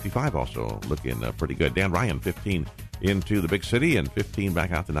 And 55 also looking pretty good. Dan Ryan, 15 into the big city and 15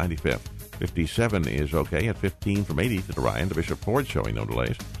 back out to 95th. 57 is okay at 15 from 80 to the Ryan. The Bishop Ford showing no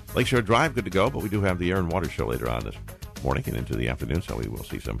delays. Lakeshore Drive good to go, but we do have the Air and Water Show later on this morning and into the afternoon, so we will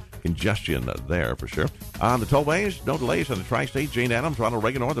see some congestion there for sure. On the tollways, no delays on the Tri-State. Jane Addams, Ronald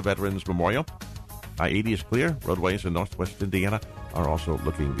Reagan, or the Veterans Memorial. I-80 is clear. Roadways in northwest Indiana are also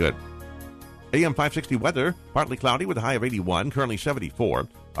looking good. AM 560 weather, partly cloudy with a high of 81, currently 74.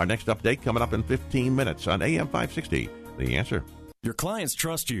 Our next update coming up in 15 minutes on AM 560. The Answer. Your clients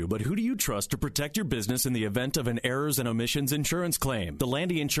trust you, but who do you trust to protect your business in the event of an errors and omissions insurance claim? The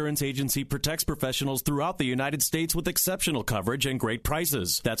Landy Insurance Agency protects professionals throughout the United States with exceptional coverage and great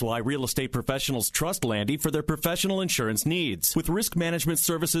prices. That's why real estate professionals trust Landy for their professional insurance needs. With risk management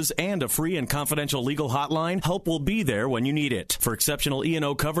services and a free and confidential legal hotline, help will be there when you need it. For exceptional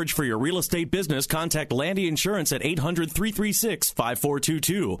E&O coverage for your real estate business, contact Landy Insurance at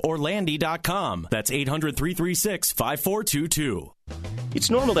 800-336-5422 or Landy.com. That's 800-336-5422. It's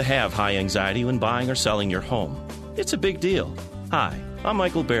normal to have high anxiety when buying or selling your home. It's a big deal. Hi, I'm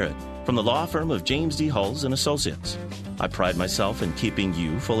Michael Barrett from the law firm of James D. Hulls and Associates. I pride myself in keeping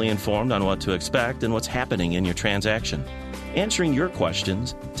you fully informed on what to expect and what's happening in your transaction. Answering your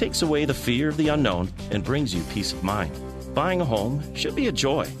questions takes away the fear of the unknown and brings you peace of mind. Buying a home should be a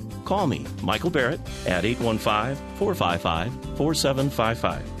joy. Call me, Michael Barrett, at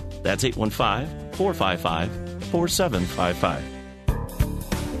 815-455-4755. That's 815-455-4755.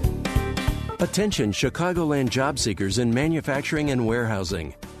 Attention Chicagoland job seekers in manufacturing and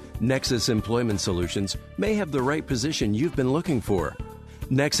warehousing. Nexus Employment Solutions may have the right position you've been looking for.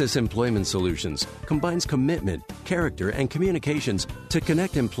 Nexus Employment Solutions combines commitment, character, and communications to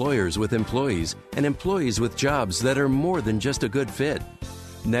connect employers with employees and employees with jobs that are more than just a good fit.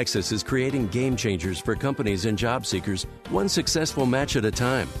 Nexus is creating game changers for companies and job seekers, one successful match at a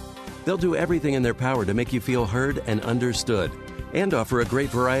time. They'll do everything in their power to make you feel heard and understood, and offer a great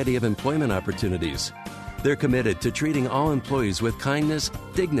variety of employment opportunities. They're committed to treating all employees with kindness,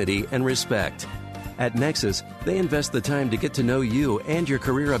 dignity, and respect. At Nexus, they invest the time to get to know you and your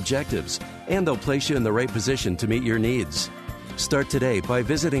career objectives, and they'll place you in the right position to meet your needs. Start today by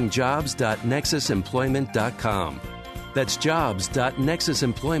visiting jobs.nexusemployment.com. That's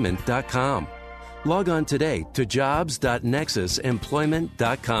jobs.nexusemployment.com. Log on today to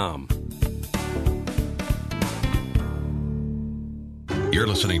jobs.nexusemployment.com. You're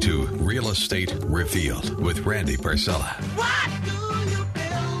listening to Real Estate Revealed with Randy Barcella.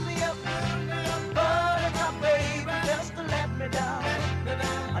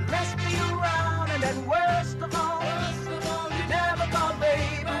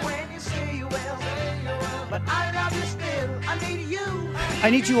 I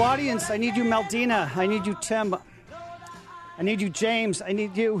need you, audience. I need you, Meldina. I need you, Tim. I need you, James. I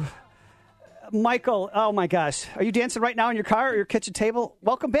need you, Michael. Oh, my gosh. Are you dancing right now in your car or your kitchen table?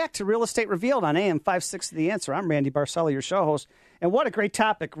 Welcome back to Real Estate Revealed on AM 560 The Answer. I'm Randy Barcella, your show host. And what a great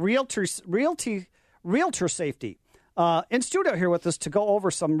topic, realtor safety. In studio here with us to go over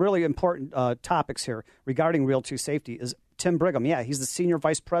some really important topics here regarding realtor safety is Tim Brigham. Yeah, he's the Senior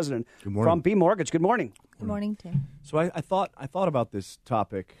Vice President from B Mortgage. Good morning. Good morning, Tim. So I thought about this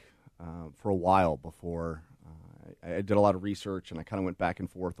topic for a while before. I did a lot of research, and I kind of went back and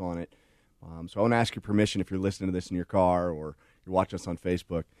forth on it. So I want to ask your permission if you're listening to this in your car or you're watching us on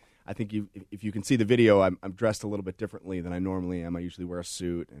Facebook. I think if you can see the video, I'm dressed a little bit differently than I normally am. I usually wear a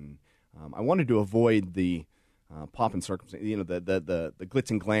suit, and I wanted to avoid the pomp and circumstance, the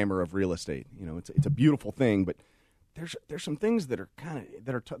glitz and glamour of real estate. It's a beautiful thing, but there's some things that are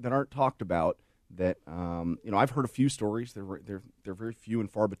that aren't talked about. That I've heard a few stories. They're very few and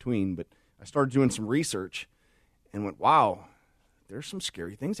far between. But I started doing some research and went, wow, there's some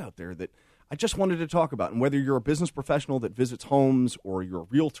scary things out there that I just wanted to talk about. And whether you're a business professional that visits homes, or you're a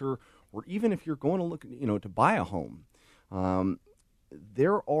realtor, or even if you're going to look, to buy a home,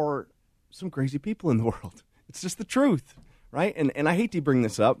 there are some crazy people in the world. It's just the truth, right? And I hate to bring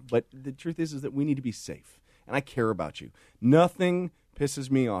this up, but the truth is that we need to be safe. And I care about you. Nothing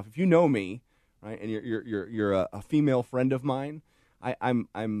pisses me off. If you know me, right, and you're a female friend of mine, I'm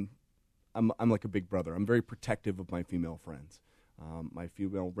like a big brother. I'm very protective of my female friends, my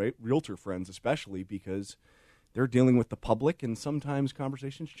female realtor friends, especially because they're dealing with the public, and sometimes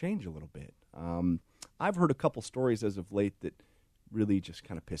conversations change a little bit. I've heard a couple stories as of late that really just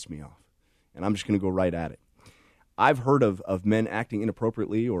kind of piss me off, and I'm just going to go right at it. I've heard of men acting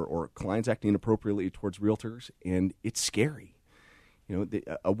inappropriately or clients acting inappropriately towards realtors, and it's scary.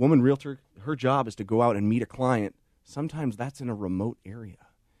 A woman realtor, her job is to go out and meet a client. Sometimes that's in a remote area,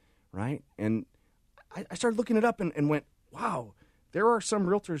 right? And I started looking it up and went, wow, there are some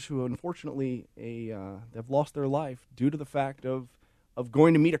realtors who unfortunately have lost their life due to the fact of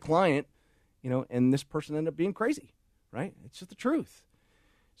going to meet a client, and this person ended up being crazy, right? It's just the truth.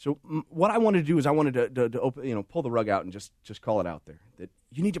 So what I wanted to do is I wanted to open, pull the rug out and just call it out there that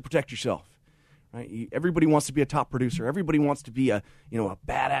you need to protect yourself. Right? Everybody wants to be a top producer. Everybody wants to be a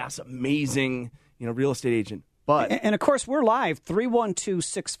badass, amazing, real estate agent. But and of course, we're live,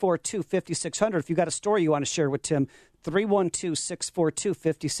 312-642-5600. If you got a story you want to share with Tim,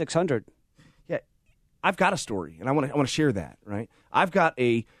 312-642-5600. Yeah, I've got a story, and I want to share that. Right? I've got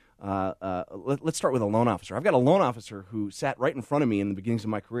a. Let's start with a loan officer. I've got a loan officer who sat right in front of me in the beginnings of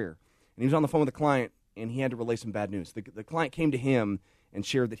my career, and he was on the phone with a client, and he had to relay some bad news. The client came to him and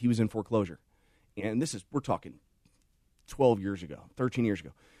shared that he was in foreclosure. And we're talking 12 years ago, 13 years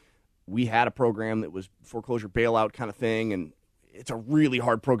ago. We had a program that was foreclosure bailout kind of thing, and it's a really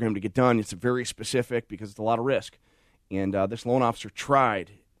hard program to get done. It's very specific because it's a lot of risk. And this loan officer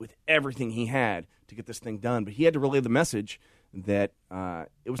tried with everything he had to get this thing done, but he had to relay the message that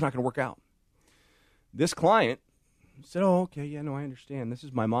it was not going to work out. This client said, oh, okay, yeah, no, I understand. This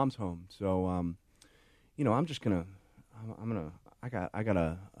is my mom's home. So, I'm just going to, I got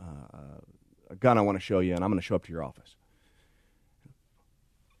a gun I want to show you, and I'm going to show up to your office.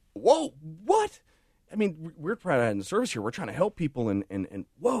 Whoa, what? I mean, we're trying to service here. We're trying to help people, and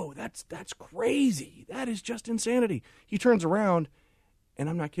whoa, that's crazy. That is just insanity. He turns around, and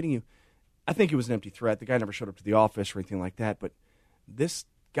I'm not kidding you. I think it was an empty threat. The guy never showed up to the office or anything like that, but this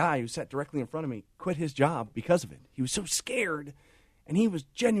guy who sat directly in front of me quit his job because of it. He was so scared, and he was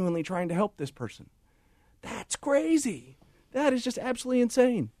genuinely trying to help this person. That's crazy. That is just absolutely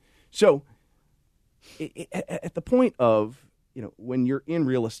insane. So at the point of, when you're in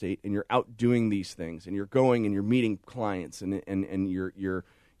real estate and you're out doing these things and you're going and you're meeting clients and you're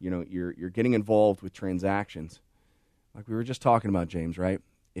getting involved with transactions, like we were just talking about, James, right?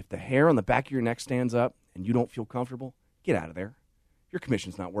 If the hair on the back of your neck stands up and you don't feel comfortable, get out of there. Your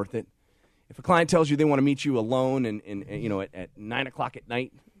commission's not worth it. If a client tells you they want to meet you alone and at 9 o'clock at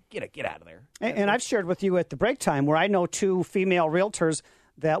night, get out of there. And I've shared with you at the break time where I know 2 female realtors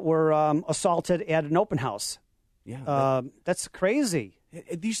that were assaulted at an open house. Yeah, that's crazy.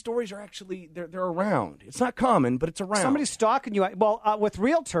 These stories are actually they're around. It's not common, but it's around. Somebody's stalking you. Well, with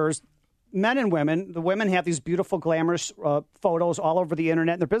realtors, men and women, the women have these beautiful, glamorous photos all over the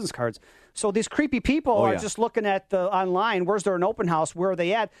internet and their business cards. So these creepy people are just looking at the online. Where's there an open house? Where are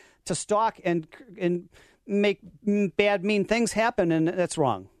they at? To stalk and make bad, mean things happen, and that's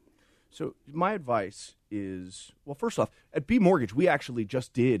wrong. So my advice is, well, first off, at B Mortgage, we actually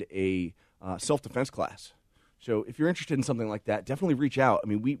just did a self-defense class. So if you're interested in something like that, definitely reach out. I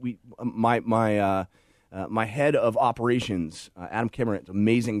mean, my head of operations, Adam Kimmerant, an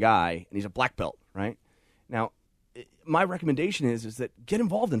amazing guy, and he's a black belt, right? Now, my recommendation is that get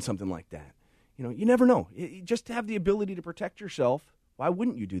involved in something like that. You never know. Just to have the ability to protect yourself, why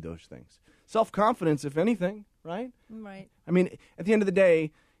wouldn't you do those things? Self-confidence, if anything, right? Right. I mean, at the end of the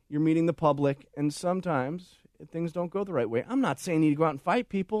day, you're meeting the public, and sometimes things don't go the right way. I'm not saying you need to go out and fight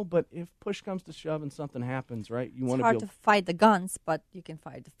people, but if push comes to shove and something happens, right? You want to to fight the guns, but you can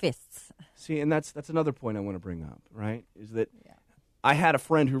fight the fists. See, and that's another point I want to bring up, right? Is that I had a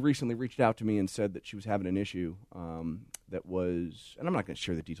friend who recently reached out to me and said that she was having an issue that was, and I'm not going to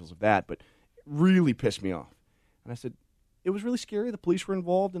share the details of that, but it really pissed me off. And I said, it was really scary. The police were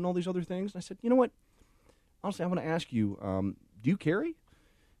involved and all these other things. And I said, you know what? Honestly, I want to ask you, do you carry?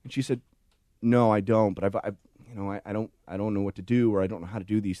 And she said, no, I don't. But I don't know what to do, or I don't know how to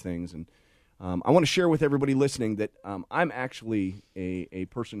do these things. And I want to share with everybody listening that I'm actually a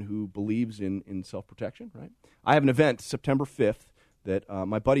person who believes in self-protection. Right? I have an event September 5th that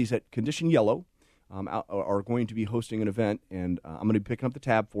my buddies at Condition Yellow are going to be hosting an event, and I'm going to be picking up the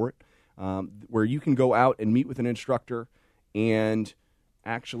tab for it, where you can go out and meet with an instructor and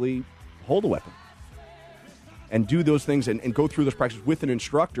actually hold a weapon and do those things and go through those practices with an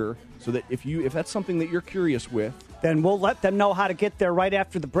instructor, so that if that's something that you're curious with, then we'll let them know how to get there right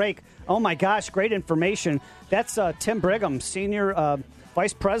after the break. Oh, my gosh, great information. That's Tim Brigham, Senior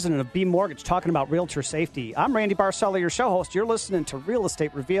Vice President of B Mortgage, talking about realtor safety. I'm Randy Barcella, your show host. You're listening to Real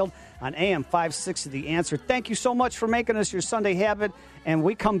Estate Revealed on AM 560 The Answer. Thank you so much for making us your Sunday habit. And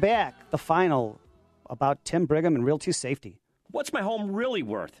we come back, the final about Tim Brigham and realty safety. What's my home really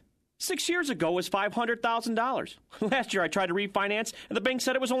worth? 6 years ago it was $500,000. Last year I tried to refinance, and the bank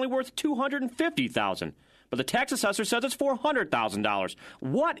said it was only worth $250,000. But the tax assessor says it's $400,000.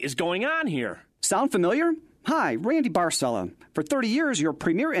 What is going on here? Sound familiar? Hi, Randy Barcella. For 30 years, your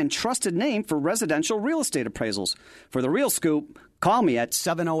premier and trusted name for residential real estate appraisals. For the real scoop, call me at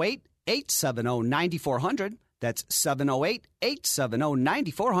 708-870-9400. That's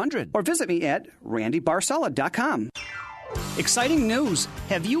 708-870-9400. Or visit me at randybarcella.com. Exciting news.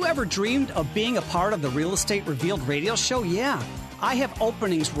 Have you ever dreamed of being a part of the Real Estate Revealed radio show? Yeah. I have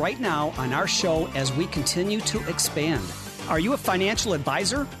openings right now on our show as we continue to expand. Are you a financial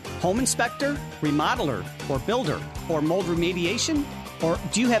advisor, home inspector, remodeler, or builder, or mold remediation? Or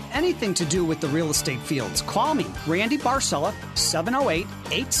do you have anything to do with the real estate fields? Call me, Randy Barcella,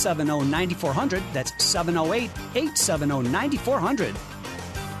 708-870-9400. That's 708-870-9400.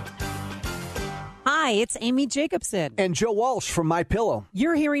 Hi, it's Amy Jacobson. And Joe Walsh from MyPillow.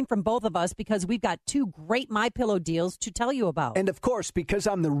 You're hearing from both of us because we've got 2 great MyPillow deals to tell you about. And of course, because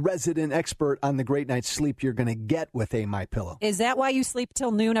I'm the resident expert on the great night's sleep you're going to get with a MyPillow. Is that why you sleep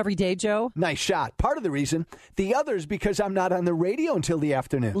till noon every day, Joe? Nice shot. Part of the reason. The other is because I'm not on the radio until the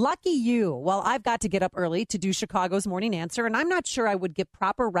afternoon. Lucky you. Well, I've got to get up early to do Chicago's Morning Answer, and I'm not sure I would get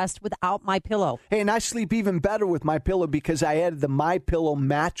proper rest without MyPillow. Hey, and I sleep even better with MyPillow because I added the MyPillow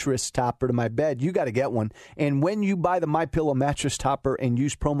mattress topper to my bed. You got to get one. And when you buy the MyPillow mattress topper and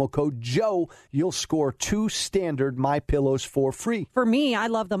use promo code Joe, you'll score 2 standard MyPillows for free. For me, I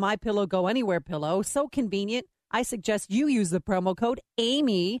love the MyPillow Go Anywhere pillow. So convenient. I suggest you use the promo code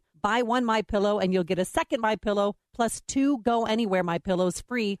Amy. Buy 1 MyPillow and you'll get a second MyPillow plus 2 Go Anywhere MyPillows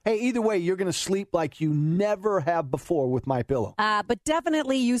free. Hey, either way, you're going to sleep like you never have before with MyPillow. But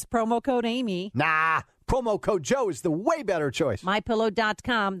definitely use promo code Amy. Nah. Promo code Joe is the way better choice.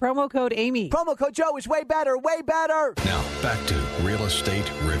 MyPillow.com. Promo code Amy. Promo code Joe is way better, way better. Now, back to Real Estate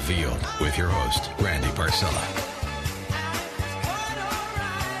Revealed with your host, Randy Barcella.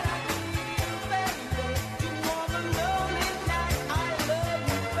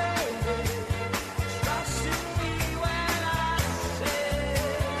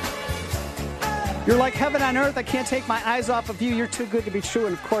 You're like heaven on earth. I can't take my eyes off of you. You're too good to be true.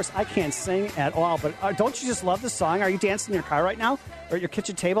 And, of course, I can't sing at all. But don't you just love this song? Are you dancing in your car right now or at your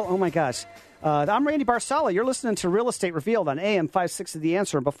kitchen table? Oh, my gosh. I'm Randy Barcella. You're listening to Real Estate Revealed on AM 560 The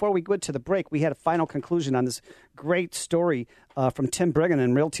Answer. And before we go to the break, we had a final conclusion on this great story from Tim Brigham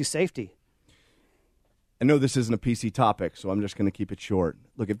and Realty Safety. I know this isn't a PC topic, so I'm just going to keep it short.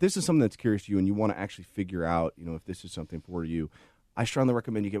 Look, if this is something that's curious to you and you want to actually figure out, if this is something for you, I strongly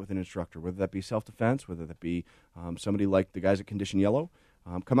recommend you get with an instructor, whether that be self-defense, whether that be somebody like the guys at Condition Yellow.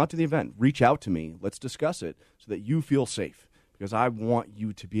 Come out to the event. Reach out to me. Let's discuss it so that you feel safe, because I want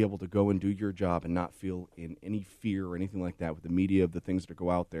you to be able to go and do your job and not feel in any fear or anything like that with the media of the things that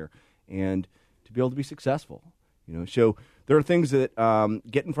go out there, and to be able to be successful. So there are things that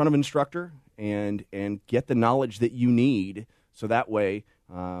get in front of an instructor and get the knowledge that you need, so that way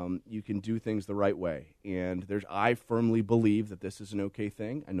you can do things the right way. And I firmly believe that this is an okay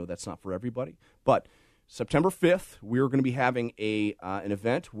thing. I know that's not for everybody, but September 5th, we're going to be having an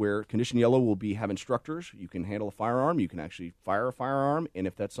event where Condition Yellow will have instructors. You can handle a firearm. You can actually fire a firearm. And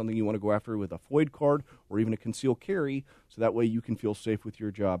if that's something you want to go after with a FOID card or even a concealed carry, so that way you can feel safe with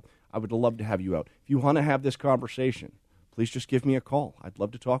your job, I would love to have you out. If you want to have this conversation, please just give me a call. I'd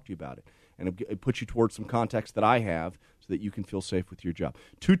love to talk to you about it. And it put you towards some contacts that I have so that you can feel safe with your job.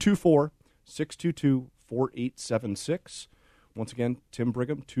 224-622-4876. Once again, Tim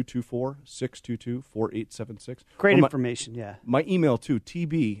Brigham, 224-622-4876. Great information, yeah. My email, too,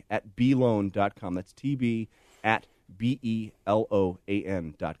 tb@beloan.com. That's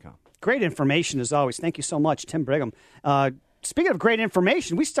tb@beloan.com. Great information, as always. Thank you so much, Tim Brigham. Speaking of great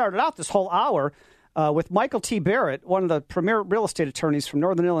information, we started out this whole hour with Michael T. Barrett, one of the premier real estate attorneys from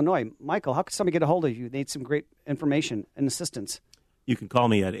Northern Illinois. Michael, how can somebody get a hold of you? They need some great information and assistance. You can call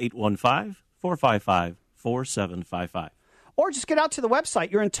me at 815-455-4755. Or just get out to the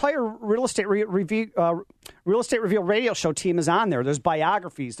website. Your entire Real Estate Reveal radio show team is on there. There's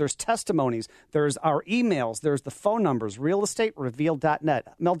biographies, there's testimonies, there's our emails, there's the phone numbers,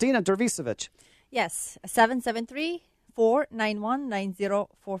 realestatereveal.net. Meldina Dervisevic. Yes,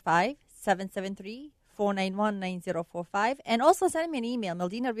 773-491-9045, 773-491-9045. And also send me an email,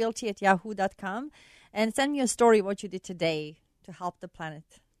 meldinarealty@yahoo.com, and send me a story what you did today to help the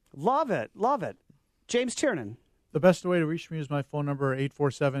planet. Love it. Love it. James Tiernan. The best way to reach me is my phone number,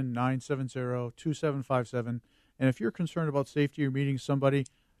 847-970-2757. And if you're concerned about safety or meeting somebody,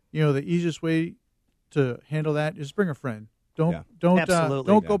 the easiest way to handle that is bring a friend. Don't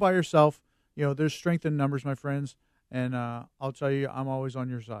go by yourself. There's strength in numbers, my friends. And I'll tell you, I'm always on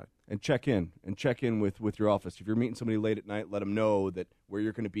your side. And check in with your office. If you're meeting somebody late at night, let them know that where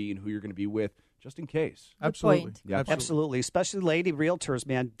you're going to be and who you're going to be with, just in case. Absolutely. Yeah, absolutely. Especially lady realtors,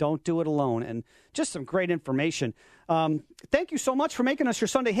 man. Don't do it alone. And just some great information. Thank you so much for making us your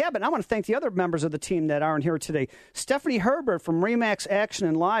Sunday habit. I want to thank the other members of the team that aren't here today. Stephanie Herbert from RE/MAX Action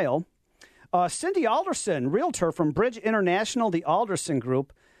in Lisle. Cindy Alderson, realtor from Bridge International, the Alderson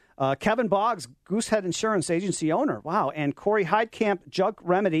Group. Kevin Boggs, Goosehead Insurance Agency owner. Wow. And Corey Heidkamp, Junk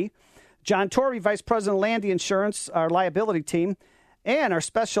Remedy. John Torrey, Vice President of Landy Insurance, our liability team. And our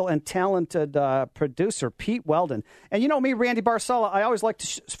special and talented producer, Pete Weldon. And you know me, Randy Barcella, I always like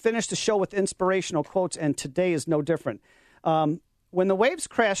to finish the show with inspirational quotes, and today is no different. When the waves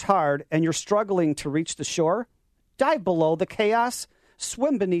crash hard and you're struggling to reach the shore, dive below the chaos,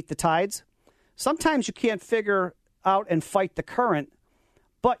 swim beneath the tides. Sometimes you can't figure out and fight the current,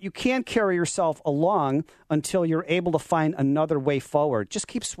 but you can carry yourself along until you're able to find another way forward. Just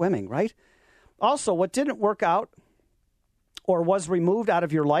keep swimming, right? Also, what didn't work out or was removed out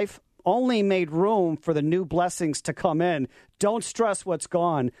of your life only made room for the new blessings to come in. Don't stress what's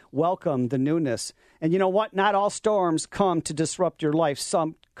gone. Welcome the newness. And you know what? Not all storms come to disrupt your life.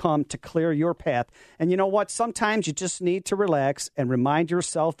 Some come to clear your path. And you know what? Sometimes you just need to relax and remind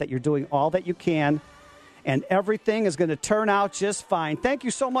yourself that you're doing all that you can, and everything is going to turn out just fine. Thank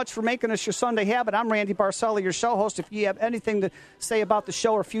you so much for making us your Sunday habit. I'm Randy Barcella, your show host. If you have anything to say about the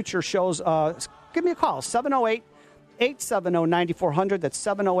show or future shows, give me a call, 708-870-9400. That's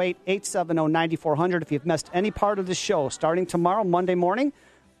 708-870-9400. If you've missed any part of the show, starting tomorrow, Monday morning,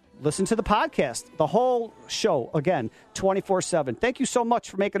 listen to the podcast, the whole show, again, 24/7. Thank you so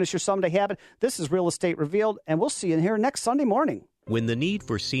much for making us your Sunday habit. This is Real Estate Revealed, and we'll see you here next Sunday morning. When the need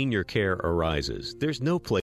for senior care arises, there's no place